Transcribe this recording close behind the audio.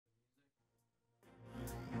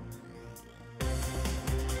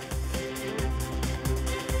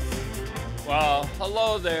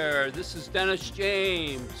Hello there. This is Dennis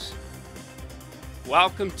James.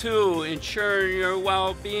 Welcome to Insuring Your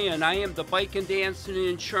Well-Being. I am the bike and dancing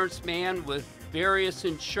insurance man with various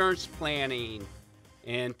insurance planning.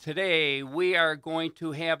 And today we are going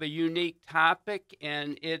to have a unique topic,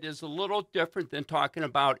 and it is a little different than talking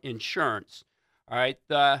about insurance. All right.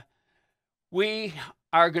 We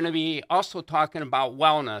are going to be also talking about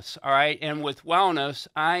wellness. All right. And with wellness,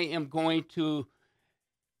 I am going to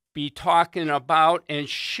be talking about and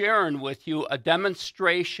sharing with you a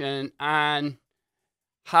demonstration on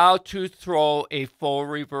how to throw a full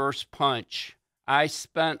reverse punch. I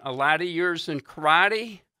spent a lot of years in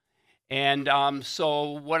karate, and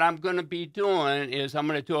so what I'm going to be doing is I'm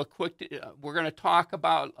going to do a quick, we're going to talk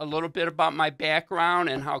about a little bit about my background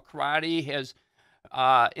and how karate has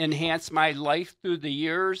enhanced my life through the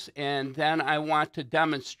years, and then I want to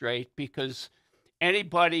demonstrate because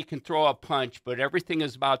anybody can throw a punch, but everything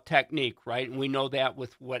is about technique, right? And we know that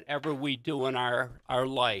with whatever we do in our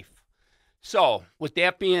life. So with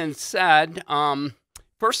that being said,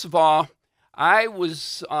 first of all, I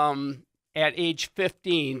was at age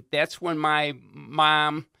 15. That's when my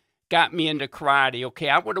mom got me into karate. Okay,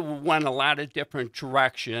 I would have went a lot of different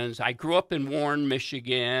directions. I grew up in Warren,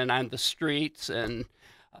 Michigan on the streets, and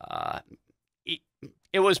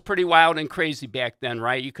it was pretty wild and crazy back then,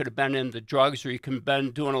 right? You could have been into drugs or you could have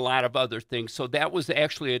been doing a lot of other things. So that was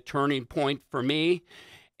actually a turning point for me,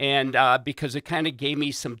 and because it kind of gave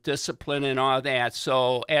me some discipline and all that.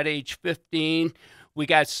 So at age 15,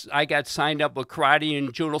 I got signed up with Karate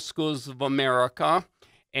and Judo Schools of America,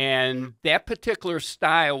 and that particular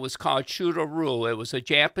style was called Shudo-Ryu. It was a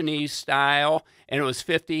Japanese style, and it was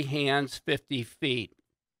 50 hands, 50 feet.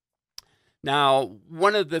 Now,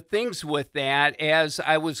 one of the things with that, as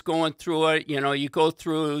I was going through it, you go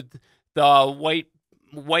through the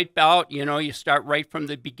white belt, you start right from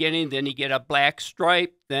the beginning, then you get a black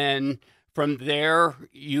stripe, then from there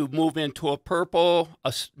you move into a purple,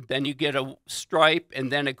 then you get a stripe,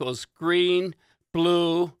 and then it goes green,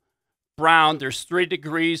 blue, brown. There's 3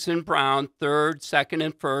 degrees in brown, third, second,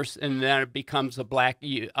 and first, and then it becomes a black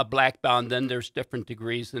belt, and then there's different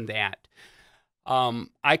degrees in that.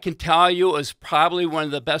 I can tell you it was probably one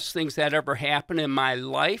of the best things that ever happened in my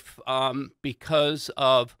life because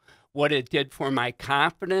of what it did for my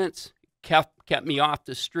confidence, kept me off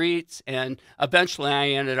the streets, and eventually I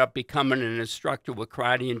ended up becoming an instructor with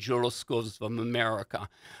Karate and Judo Schools of America.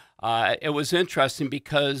 It was interesting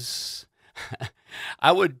because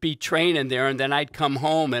I would be training there, and then I'd come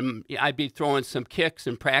home and I'd be throwing some kicks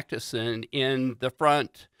and practicing in the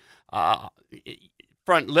front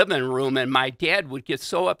living room, and my dad would get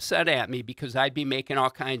so upset at me because I'd be making all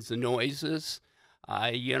kinds of noises, but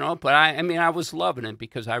I was loving it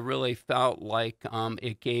because I really felt like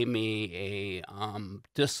it gave me a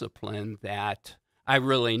discipline that I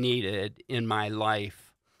really needed in my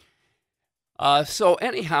life. So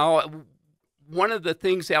anyhow, one of the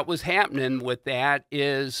things that was happening with that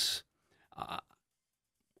is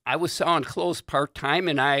I was selling clothes part-time,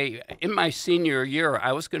 and in my senior year,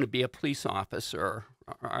 I was going to be a police officer.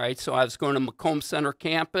 All right, so I was going to Macomb Center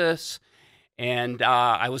campus, and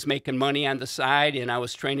I was making money on the side, and I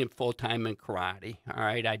was training full-time in karate. All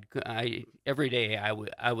right, every day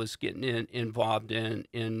I was getting involved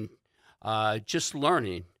in just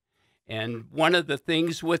learning. And one of the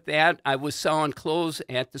things with that, I was selling clothes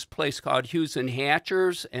at this place called Hughes and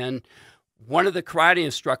Hatchers, and one of the karate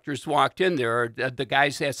instructors walked in there. The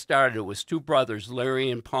guys that started it was 2 brothers,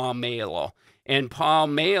 Larry and Paul Malo. And Paul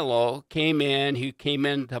Malo came in. He came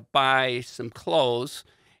in to buy some clothes,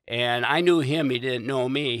 and I knew him. He didn't know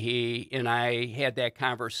me. He and I had that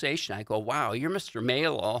conversation. I go, "Wow, you're Mr.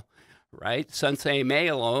 Malo, right? Sensei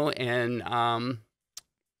Malo." And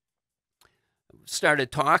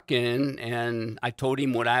started talking, and I told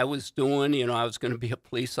him what I was doing. I was going to be a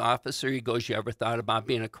police officer. He goes, "You ever thought about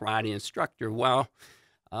being a karate instructor?" Well,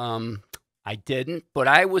 I didn't, but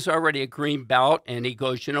I was already a green belt, and he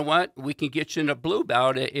goes, "You know what? We can get you in a blue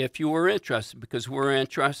belt if you were interested, because we're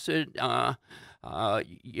interested, in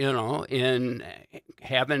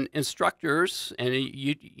having instructors, and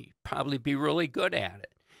you'd probably be really good at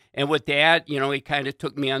it." And with that, he kind of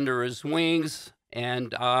took me under his wings,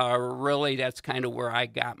 and really that's kind of where I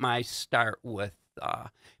got my start with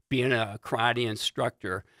being a karate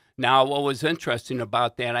instructor. Now, what was interesting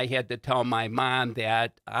about that, I had to tell my mom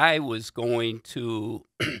that I was going to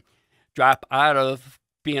drop out of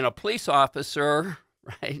being a police officer,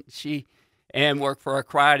 right? And work for a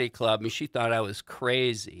karate club, and she thought I was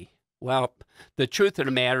crazy. Well, the truth of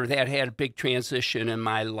the matter, that had a big transition in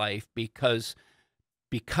my life because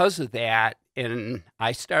of that, and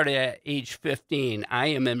I started at age 15. I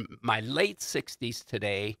am in my late 60s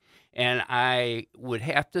today, and I would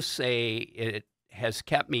have to say it has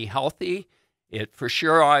kept me healthy. It for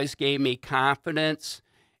sure always gave me confidence,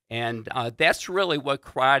 and that's really what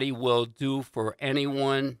karate will do for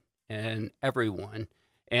anyone and everyone.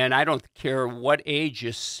 And I don't care what age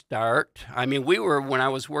you start. I mean, when I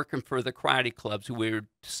was working for the karate clubs, we would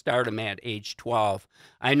start them at age 12.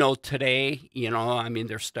 I know today, I mean,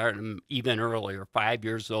 they're starting even earlier, 5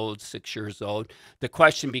 years old, 6 years old. The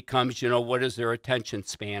question becomes, what is their attention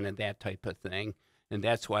span and that type of thing. And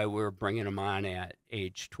that's why we're bringing them on at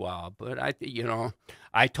age 12. But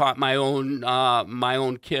I taught my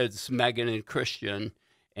own kids, Megan and Christian,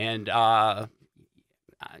 and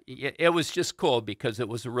it was just cool because it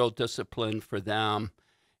was a real discipline for them.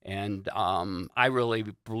 And I really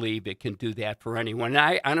believe it can do that for anyone. And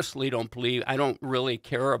I honestly don't really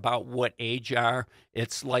care about what age you are.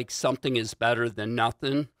 It's like something is better than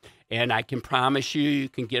nothing. And I can promise you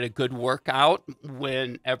can get a good workout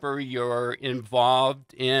whenever you're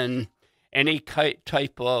involved in any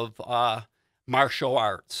type of martial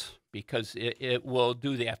arts, because it will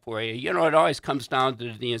do that for you. It always comes down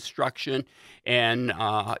to the instruction and,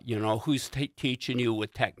 who's teaching you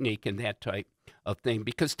with technique and that type of thing,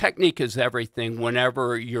 because technique is everything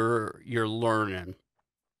whenever you're learning,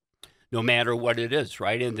 no matter what it is,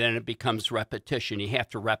 right? And then it becomes repetition. You have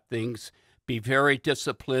to rep things, be very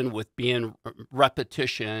disciplined with being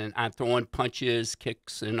repetition on throwing punches,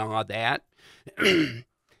 kicks, and all that.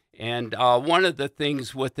 And one of the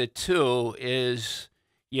things with it, too, is,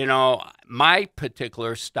 my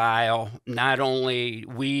particular style, not only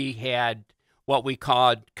we had what we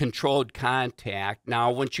called controlled contact.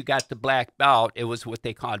 Now, once you got the black belt, it was what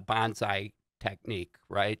they called bonsai technique,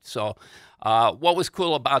 right? So what was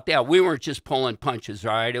cool about that, we weren't just pulling punches,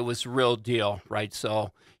 right? It was the real deal, right?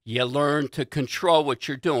 So you learn to control what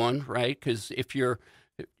you're doing, right? Because if you're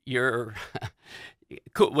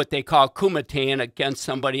what they call kumateing against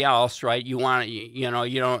somebody else, right? You want to,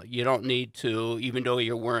 you don't need to, even though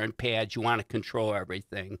you're wearing pads, you want to control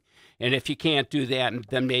everything. And if you can't do that,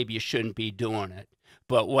 then maybe you shouldn't be doing it.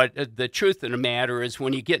 But what the truth of the matter is,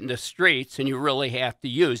 when you get in the streets and you really have to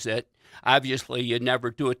use it, obviously you never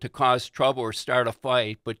do it to cause trouble or start a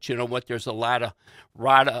fight. But you know what? There's a lot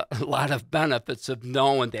of benefits of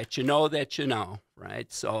knowing that you know,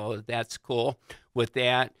 right? So that's cool with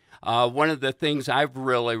that. One of the things I've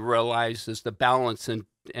really realized is the balance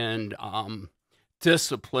and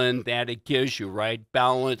discipline that it gives you, right?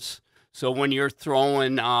 Balance. So when you're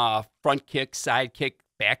throwing front kicks, side kick,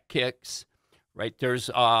 back kicks, right? There's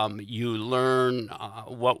you learn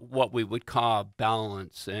what we would call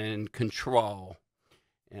balance and control,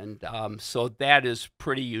 and so that is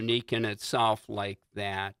pretty unique in itself, like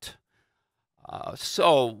that.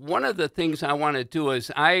 So one of the things I want to do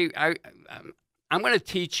is I'm going to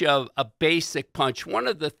teach you a basic punch. One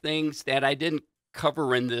of the things that I didn't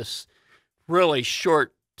cover in this really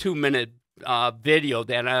short 2-minute video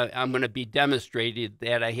that I'm going to be demonstrating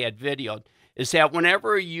that I had videoed is that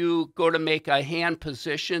whenever you go to make a hand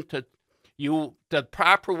position, the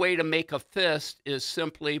proper way to make a fist is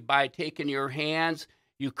simply by taking your hands,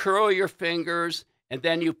 you curl your fingers, and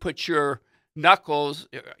then you put your knuckles,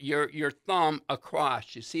 your thumb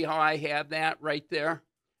across. You see how I have that right there?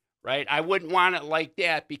 Right? I wouldn't want it like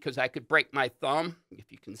that because I could break my thumb,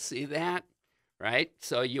 if you can see that. Right?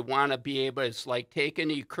 So you want to be able, it's like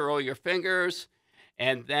you curl your fingers,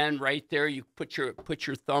 and then right there you put your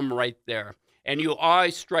thumb right there. And you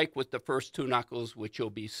always strike with the first 2 knuckles, which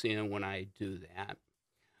you'll be seeing when I do that.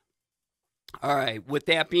 All right, with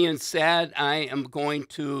that being said, I am going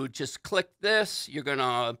to just click this. You're going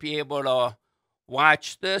to be able to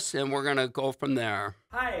watch this, and we're going to go from there.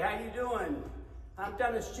 Hi, how you doing? I'm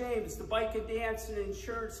Dennis James, the bike and dance and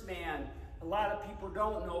insurance man. A lot of people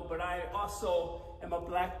don't know, but I also am a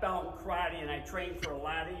black belt in karate, and I trained for a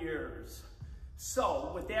lot of years.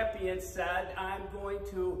 So, with that being said, I'm going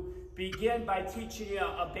to begin by teaching you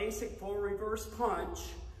a basic full reverse punch,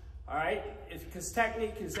 all right? Because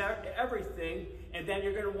technique is everything, and then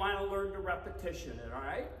you're going to want to learn to repetition it, all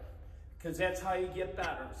right? Because that's how you get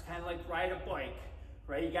better. It's kind of like ride a bike,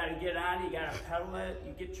 right? You got to get on, you got to pedal it,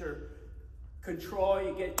 you get your control,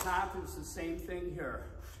 you get confidence, the same thing here.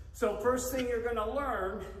 So first thing you're going to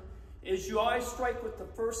learn is you always strike with the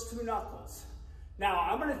first 2 knuckles. Now,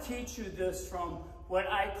 I'm going to teach you this from what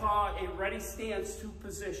I call a ready stance 2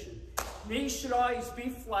 position. Knees should always be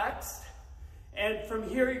flexed, and from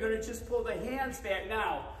here you're going to just pull the hands back.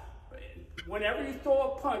 Now, whenever you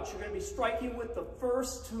throw a punch, you're going to be striking with the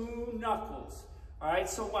first 2 knuckles. All right,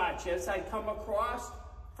 so watch. As I come across,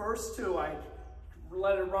 first 2, I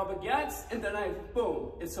let it rub against, and then I,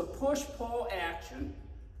 boom. It's a push-pull action,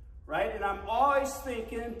 right? And I'm always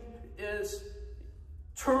thinking is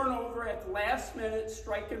turnover at the last minute,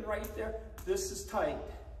 striking right there. This is tight.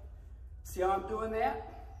 See how I'm doing that?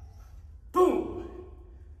 Boom.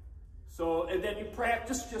 So, and then you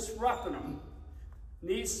practice just repping them.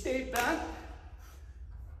 Knees stay bent.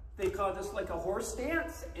 They call this like a horse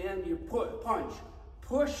stance, and you punch,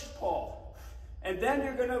 push, pull. And then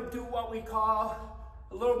you're gonna do what we call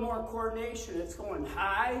a little more coordination. It's going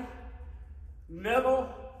high, middle,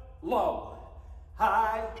 low.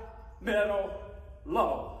 High, middle,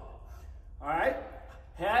 low. All right?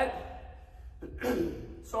 Head,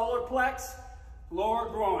 solar plex, lower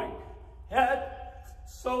groin. Head,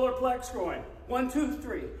 solar plex, groin. 1, 2,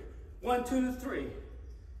 3. 1, 2, 3.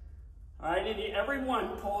 All right, and every one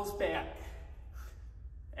pulls back.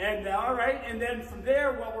 And all right, and then from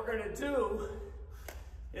there, what we're gonna do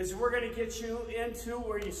is we're gonna get you into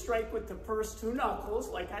where you strike with the first 2 knuckles,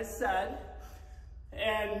 like I said.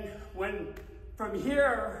 And from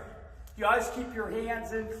here, you always keep your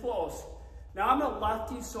hands in close. Now I'm a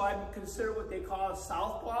lefty, so I'm considered what they call a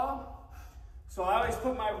southpaw. So I always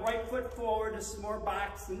put my right foot forward. This is more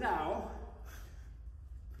boxing now.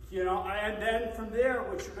 You know, and then from there,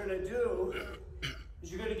 what you're gonna do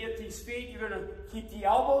is you're gonna get these feet, you're gonna keep the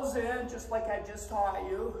elbows in, just like I just taught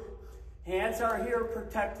you. Hands are here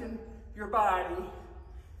protecting your body.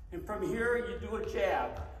 And from here, you do a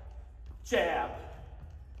jab, jab,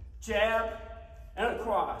 jab, and a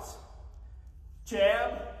cross.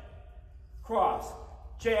 Jab, cross,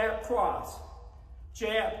 jab, cross,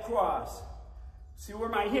 jab, cross. See where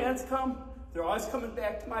my hands come? They're always coming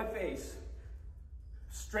back to my face.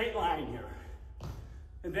 Straight line here.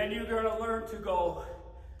 And then you're gonna learn to go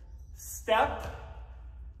step,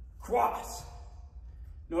 cross.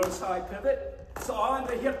 Notice how I pivot? It's all in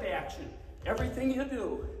the hip action. Everything you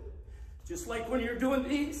do. Just like when you're doing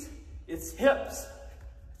these, it's hips.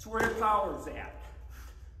 It's where your power's at.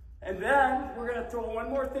 And then we're gonna throw one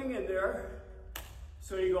more thing in there.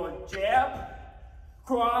 So you go jab,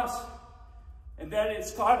 cross, and then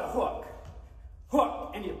it's called a hook.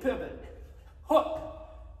 Hook, and you pivot. Hook,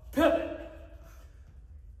 pivot.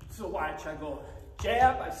 So watch, I go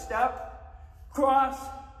jab, I step, cross,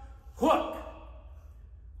 hook.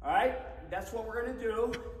 All right, that's what we're gonna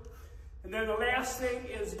do. And then the last thing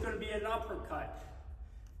is gonna be an uppercut.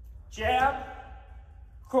 Jab,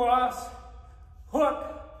 cross,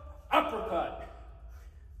 hook, uppercut.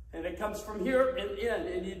 And it comes from here and in,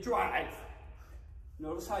 and you drive.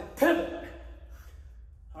 Notice how I pivot.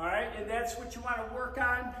 All right, and that's what you wanna work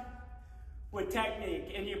on with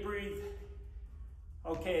technique, and you breathe.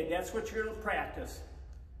 Okay, that's what you're gonna practice.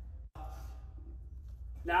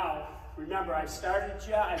 Now, remember, I started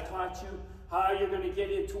you, I taught you how you're gonna get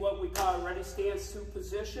into what we call a ready stance 2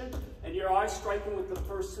 position, and you're always striking with the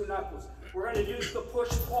first 2 knuckles. We're gonna use the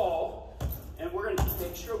push-pull, and we're gonna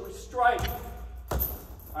make sure we strike.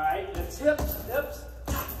 All right, it's hips, hips,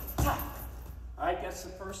 tap, tap. All right, that's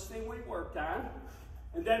the first thing we worked on.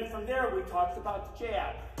 And then from there, we talked about the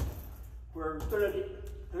jab. We're gonna,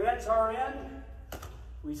 the hands are in,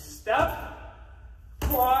 we step,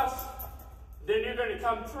 cross, then you're gonna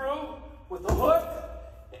come through with a hook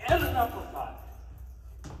and an uppercut.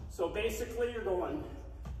 So basically you're going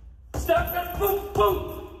step, step, boom,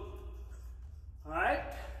 boom. All right?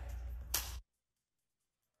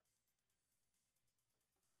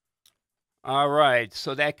 All right,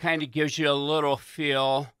 so that kind of gives you a little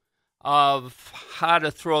feel of how to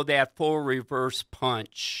throw that full reverse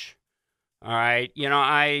punch. All right, you know,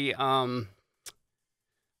 I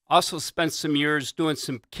also spent some years doing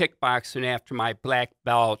some kickboxing after my black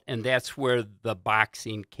belt, and that's where the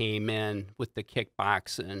boxing came in with the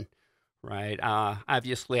kickboxing, right?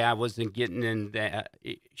 Obviously, I wasn't getting in that,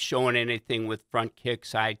 showing anything with front kicks,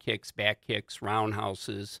 side kicks, back kicks,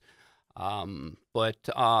 roundhouses,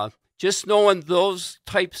 but just knowing those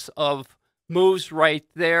types of moves right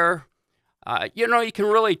there, you know, you can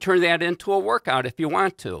really turn that into a workout if you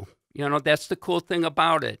want to. You know, that's the cool thing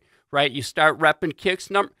about it, right? You start repping kicks.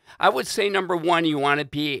 I would say number one, you want to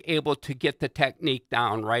be able to get the technique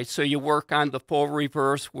down, right? So you work on the full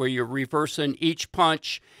reverse where you're reversing each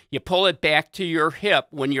punch. You pull it back to your hip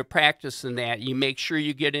when you're practicing that. You make sure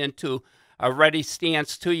you get into a ready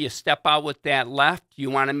stance too. You step out with that left. You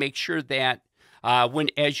want to make sure that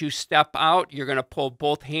as you step out, you're going to pull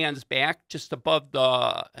both hands back just above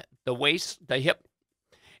the waist, the hip.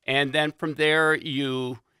 And then from there,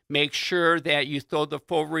 you make sure that you throw the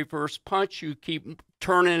full reverse punch. You keep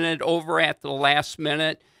turning it over at the last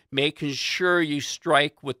minute, making sure you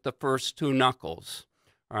strike with the first 2 knuckles.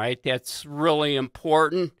 All right, that's really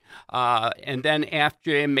important. And then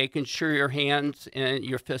after, making sure your hands and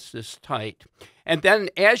your fist is tight. And then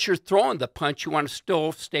as you're throwing the punch, you want to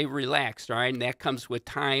still stay relaxed, all right? And that comes with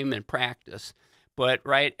time and practice. But,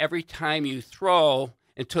 right, every time you throw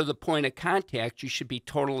until the point of contact, you should be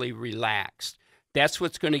totally relaxed. That's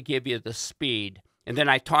what's going to give you the speed. And then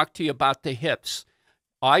I talked to you about the hips.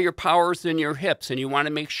 All your power's in your hips, and you want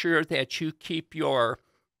to make sure that you keep your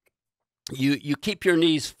you keep your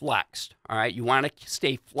knees flexed, all right? You want to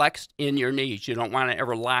stay flexed in your knees. You don't want to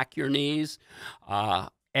ever lock your knees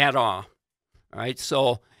at all right?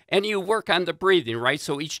 So, and you work on the breathing, right?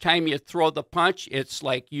 So each time you throw the punch, it's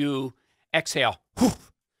like you exhale,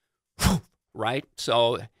 right?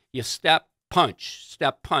 So you step, punch,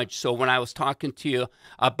 step, punch. So when I was talking to you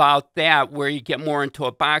about that, where you get more into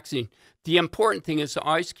a boxing, the important thing is to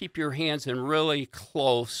always keep your hands in really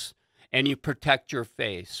close and you protect your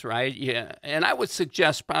face, right? Yeah. And I would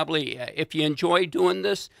suggest probably if you enjoy doing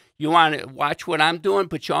this, you want to watch what I'm doing,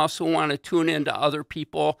 but you also want to tune into other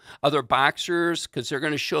people, other boxers, because they're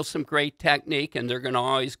going to show some great technique and they're going to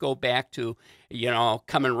always go back to,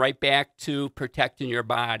 coming right back to protecting your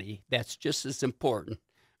body. That's just as important,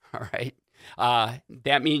 all right?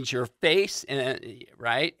 That means your face,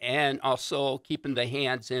 right? And also keeping the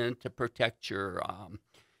hands in to protect your,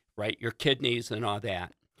 your kidneys and all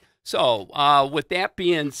that. So with that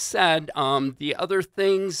being said, the other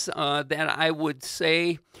things that I would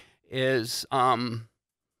say is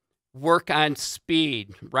work on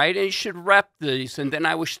speed, right? And you should rep these. And then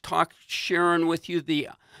I was sharing with you the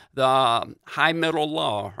high, middle,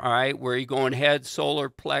 low, all right, where you're going head, solar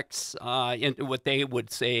plex, into what they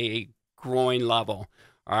would say groin level,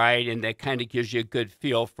 all right? And that kind of gives you a good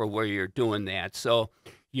feel for where you're doing that. So,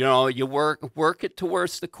 you work it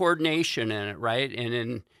towards the coordination in it, right? And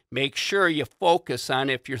then make sure you focus on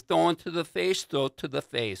if you're throwing to the face, throw to the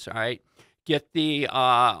face, all right? Get the,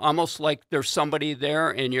 almost like there's somebody there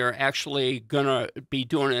and you're actually going to be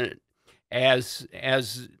doing it as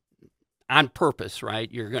on purpose,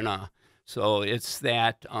 right? So it's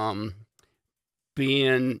that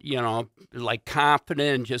being, like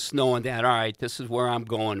confident and just knowing that, all right, this is where I'm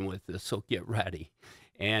going with this, so get ready.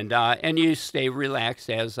 And you stay relaxed,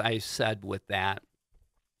 as I said with that.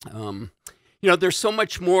 There's so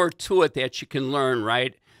much more to it that you can learn,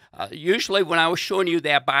 right? Usually when I was showing you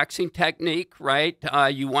that boxing technique, right,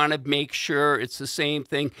 you want to make sure it's the same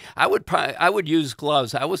thing. I would use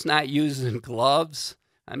gloves. I was not using gloves.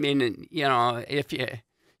 I mean, if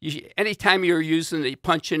anytime you're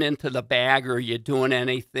punching into the bag or you're doing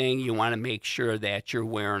anything, you want to make sure that you're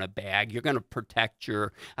wearing a bag. You're going to protect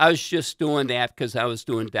I was just doing that because I was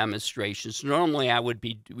doing demonstrations. Normally, I would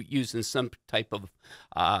be using some type of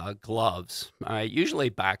gloves. Usually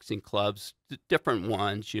boxing gloves, different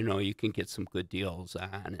ones, you can get some good deals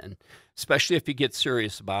on. And especially if you get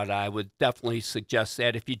serious about it, I would definitely suggest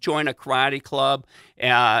that. If you join a karate club,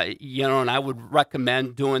 and I would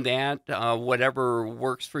recommend doing that, whatever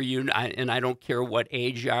works for you. And I don't care what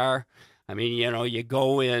age you are. I mean, you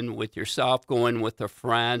go in with yourself, go in with a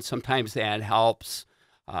friend. Sometimes that helps.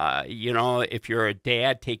 If you're a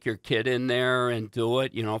dad, take your kid in there and do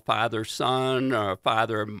it, father, son, or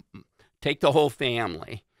take the whole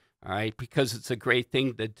family, all right, because it's a great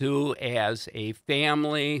thing to do as a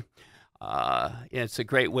family. It's a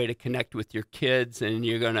great way to connect with your kids, and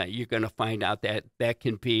you're gonna find out that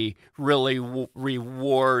can be really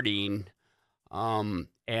rewarding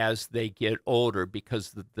as they get older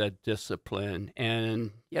because of the discipline,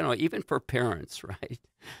 and even for parents, right?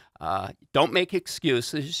 Don't make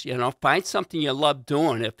excuses, find something you love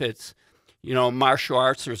doing. If it's, martial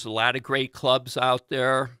arts, there's a lot of great clubs out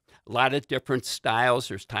there, a lot of different styles.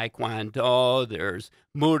 There's Taekwondo, there's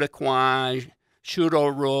Muay,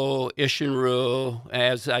 Shudo-Ryu, Isshin-Ryu.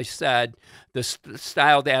 As I said, the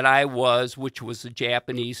style that I was, which was a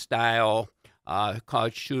Japanese style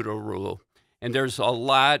called Shudo-Ryu. And there's a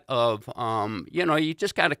lot of, you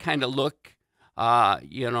just got to kind of look,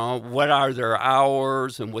 what are their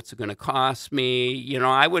hours and what's it going to cost me?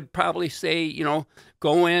 I would probably say,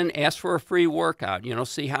 go in, ask for a free workout,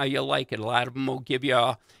 see how you like it. A lot of them will give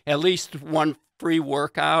you at least one free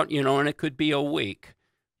workout, and it could be a week,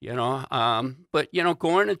 but,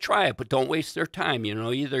 go in and try it, but don't waste their time.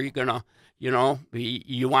 Either you're going to,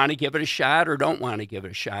 you want to give it a shot or don't want to give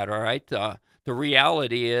it a shot. All right. The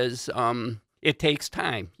reality is, it takes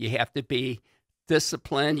time. You have to be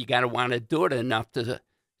discipline. You got to want to do it enough to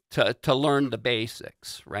learn the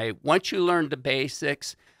basics, right? Once you learn the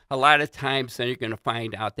basics, a lot of times then you're going to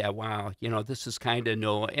find out that, wow, this is kind of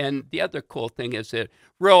new. And the other cool thing is it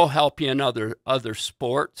will help you in other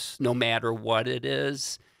sports, no matter what it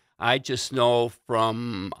is. I just know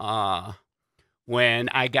from when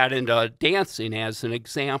I got into dancing, as an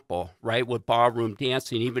example, right, with ballroom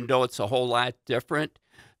dancing, even though it's a whole lot different,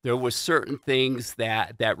 there was certain things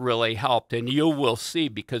that really helped. And you will see,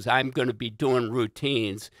 because I'm going to be doing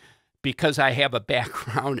routines, because I have a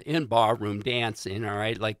background in ballroom dancing, all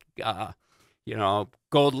right, like, you know,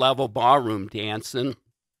 gold level ballroom dancing.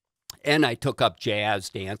 And I took up jazz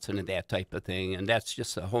dancing and that type of thing. And that's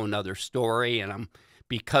just a whole nother story. And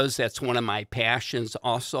because that's one of my passions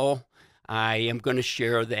also, I am going to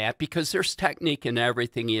share that, because there's technique in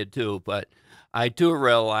everything you do. But I do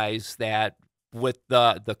realize that with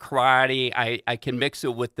the karate, I can mix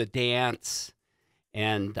it with the dance,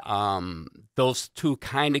 and those two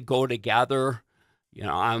kind of go together. You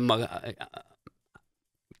know,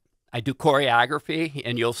 I do choreography,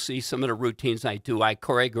 and you'll see some of the routines I do. I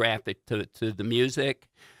choreograph it to the music.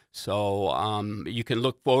 So you can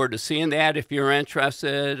look forward to seeing that if you're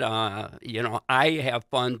interested. You know, I have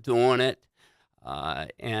fun doing it.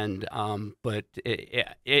 But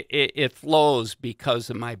it flows because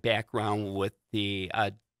of my background with the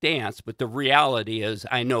dance. But the reality is,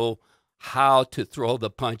 I know how to throw the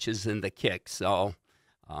punches and the kicks. So,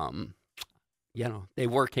 you know, they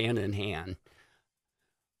work hand in hand.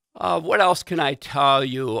 What else can I tell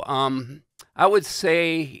you? I would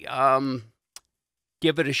say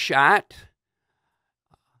give it a shot,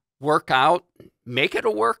 work out, make it a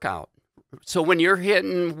workout. So when you're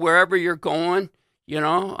hitting wherever you're going, you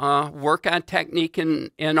know, work on technique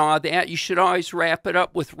and all that. You should always wrap it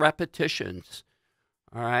up with repetitions.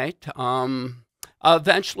 All right.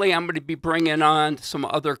 Eventually, I'm going to be bringing on some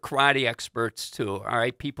other karate experts too. All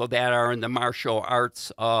right, people that are in the martial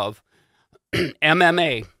arts of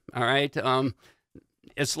MMA. All right.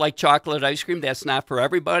 It's like chocolate ice cream. That's not for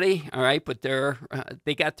everybody. All right, but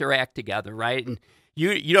they got their act together, right? And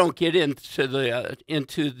you don't get into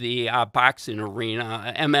the boxing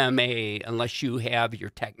arena, MMA, unless you have your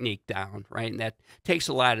technique down, right? And that takes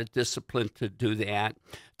a lot of discipline to do that.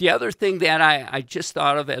 The other thing that I just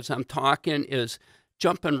thought of as I'm talking is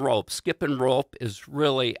jumping rope. Skipping rope is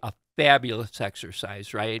really a fabulous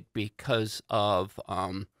exercise, right? Because of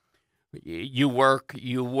you work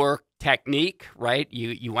technique, right?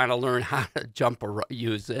 You want to learn how to jump or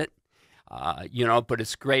use it. You know, but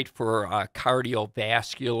it's great for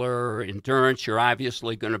cardiovascular endurance. You're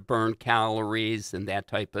obviously going to burn calories and that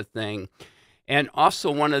type of thing. And also,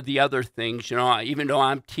 one of the other things, you know, even though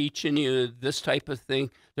I'm teaching you this type of thing,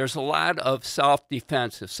 there's a lot of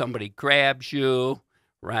self-defense. If somebody grabs you,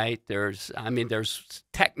 right, there's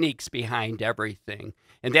techniques behind everything.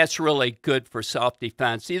 And that's really good for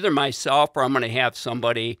self-defense. Either myself or I'm going to have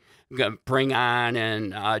somebody bring on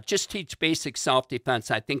and just teach basic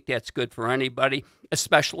self-defense. I think that's good for anybody,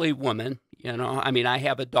 especially women. You know, I mean, I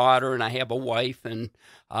have a daughter and I have a wife, and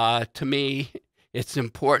to me, it's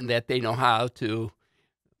important that they know how to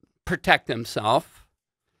protect themselves.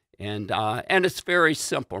 And it's very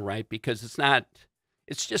simple, right? Because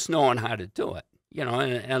it's just knowing how to do it, you know,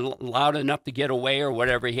 and loud enough to get away or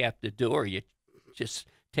whatever you have to do, or you just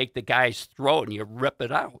take the guy's throat and you rip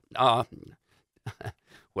it out.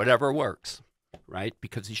 Whatever works, right?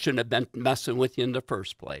 Because he shouldn't have been messing with you in the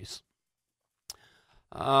first place.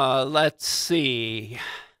 Let's see.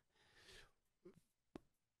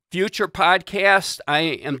 Future podcast, I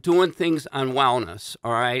am doing things on wellness,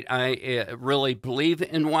 all right? I really believe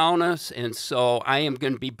in wellness, and so I am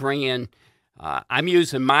going to be bringing, I'm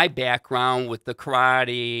using my background with the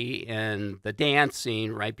karate and the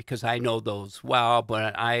dancing, right, because I know those well,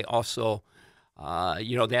 but I also,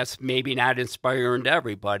 you know, that's maybe not inspiring to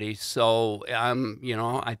everybody. So, you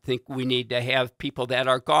know, I think we need to have people that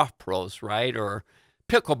are golf pros, right, or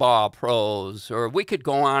pickleball pros, or we could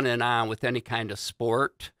go on with any kind of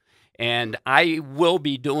sport. And I will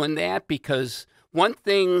be doing that, because one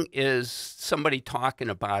thing is somebody talking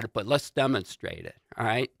about it, but let's demonstrate it, all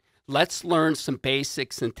right? Let's learn some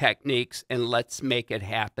basics and techniques, and let's make it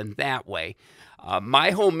happen that way. My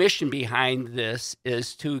whole mission behind this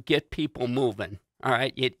is to get people moving, all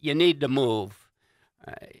right? You need to move.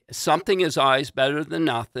 Something is always better than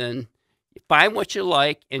nothing. You find what you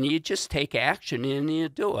like, and you just take action, and you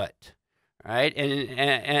do it, all right?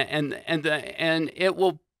 And it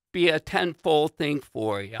will be a tenfold thing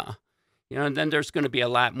for you. You know, and then there's going to be a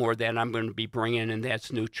lot more that I'm going to be bringing, and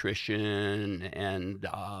that's nutrition, and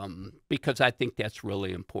because I think that's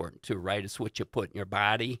really important too, right? It's what you put in your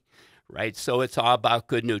body, right? So it's all about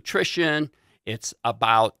good nutrition. It's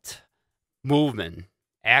about movement,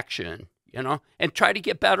 action, you know, and try to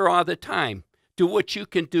get better all the time. Do what you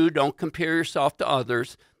can do. Don't compare yourself to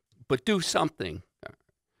others, but do something,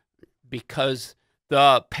 because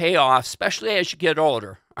the payoff, especially as you get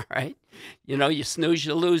older, all right? You know, you snooze,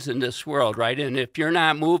 you lose in this world, right? And if you're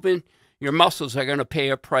not moving, your muscles are going to pay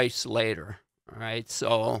a price later, all right?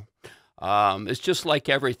 So it's just like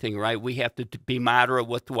everything, right? We have to be moderate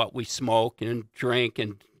with what we smoke and drink,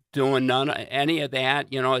 and doing any of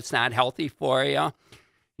that. You know, it's not healthy for you.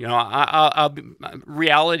 You know,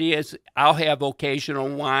 reality is I'll have occasional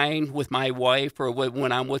wine with my wife or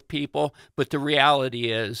when I'm with people, but the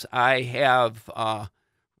reality is I have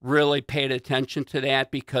really paid attention to that,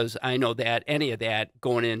 because I know that any of that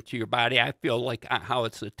going into your body, I feel like how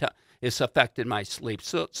it's affected my sleep.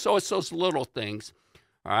 So it's those little things,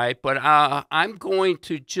 all right? But I'm going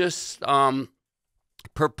to just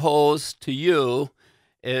propose to you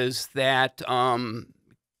is that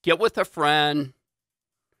get with a friend,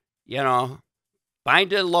 you know,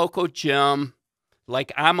 find a local gym.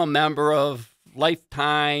 Like I'm a member of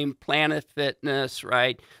Lifetime, Planet Fitness,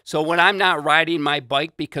 right? So when I'm not riding my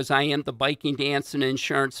bike, because I am the biking, dancing,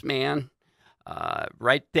 insurance man,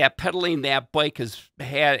 right? That pedaling that bike has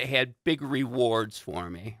had big rewards for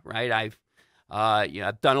me, right? I've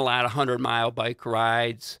done a lot of 100-mile bike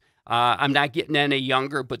rides. I'm not getting any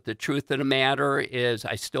younger, but the truth of the matter is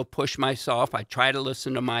I still push myself. I try to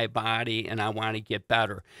listen to my body, and I want to get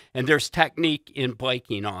better. And there's technique in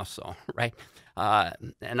biking also, right?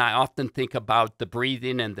 And I often think about the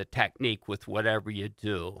breathing and the technique with whatever you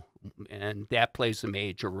do, and that plays a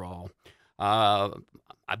major role.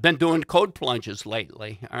 I've been doing code plunges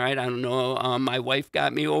lately, all right? I don't know, my wife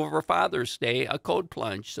got me over Father's Day a code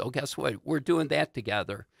plunge, so guess what? We're doing that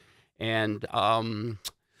together. And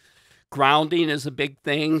grounding is a big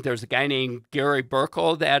thing. There's a guy named Gary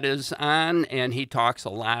Burkle that is on, and he talks a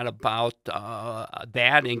lot about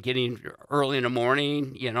that and getting early in the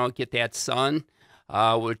morning, you know, get that sun,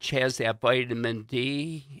 which has that vitamin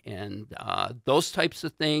D, and those types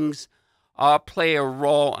of things play a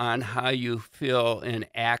role on how you feel and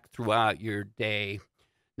act throughout your day.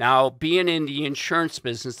 Now, being in the insurance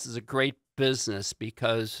business is a great business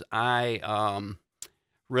because I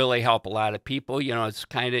really help a lot of people. You know, it's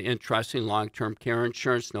kind of interesting, long-term care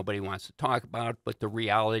insurance. Nobody wants to talk about it, but the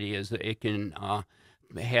reality is that it can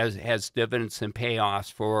has dividends and payoffs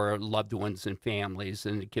for loved ones and families,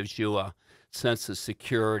 and it gives you a sense of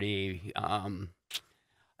security.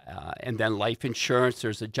 And then life insurance,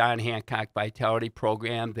 there's a John Hancock Vitality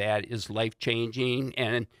Program that is life-changing,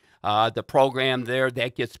 and the program there,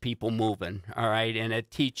 that gets people moving, all right? And it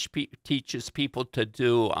teaches people to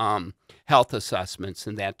do health assessments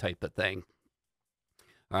and that type of thing.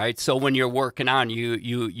 All right, so when you're working out,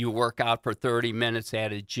 you work out for 30 minutes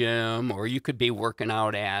at a gym, or you could be working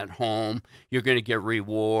out at home. You're going to get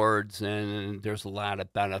rewards, and there's a lot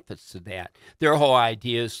of benefits to that. Their whole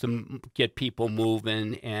idea is to get people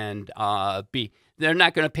moving, and they're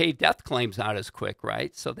not going to pay death claims out as quick,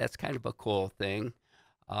 right? So that's kind of a cool thing.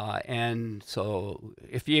 And so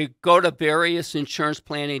if you go to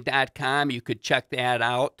variousinsuranceplanning.com, you could check that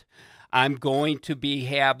out. I'm going to be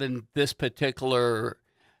having this particular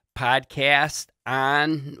podcast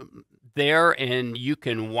on there, and you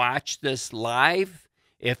can watch this live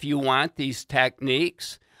if you want these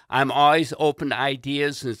techniques. I'm always open to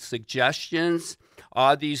ideas and suggestions.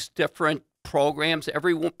 All these different programs,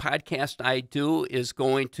 every podcast I do is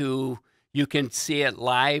going to, you can see it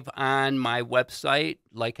live on my website.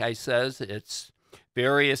 Like I says, it's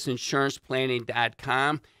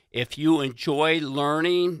variousinsuranceplanning.com. If you enjoy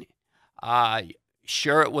learning,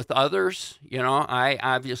 share it with others. You know, I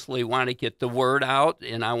obviously want to get the word out,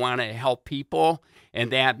 and I want to help people,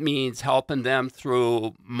 and that means helping them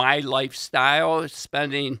through my lifestyle,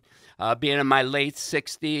 being in my late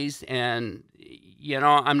 60s, and you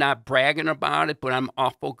know, I'm not bragging about it, but I'm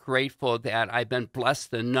awful grateful that I've been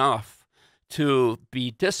blessed enough to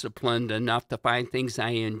be disciplined enough to find things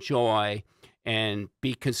I enjoy and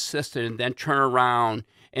be consistent, and then turn around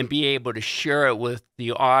and be able to share it with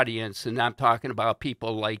the audience. And I'm talking about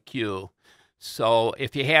people like you. So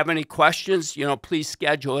if you have any questions, you know, please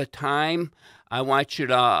schedule a time. I want you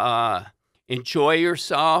to enjoy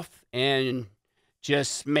yourself and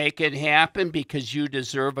just make it happen, because you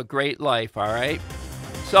deserve a great life, all right?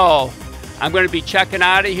 So I'm going to be checking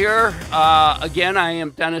out of here. Again, I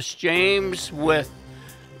am Dennis James with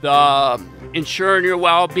the Insuring Your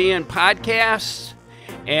Wellbeing podcast.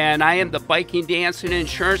 And I am the biking, dancing,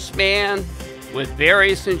 insurance man with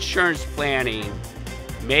Various Insurance Planning.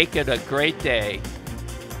 Make it a great day.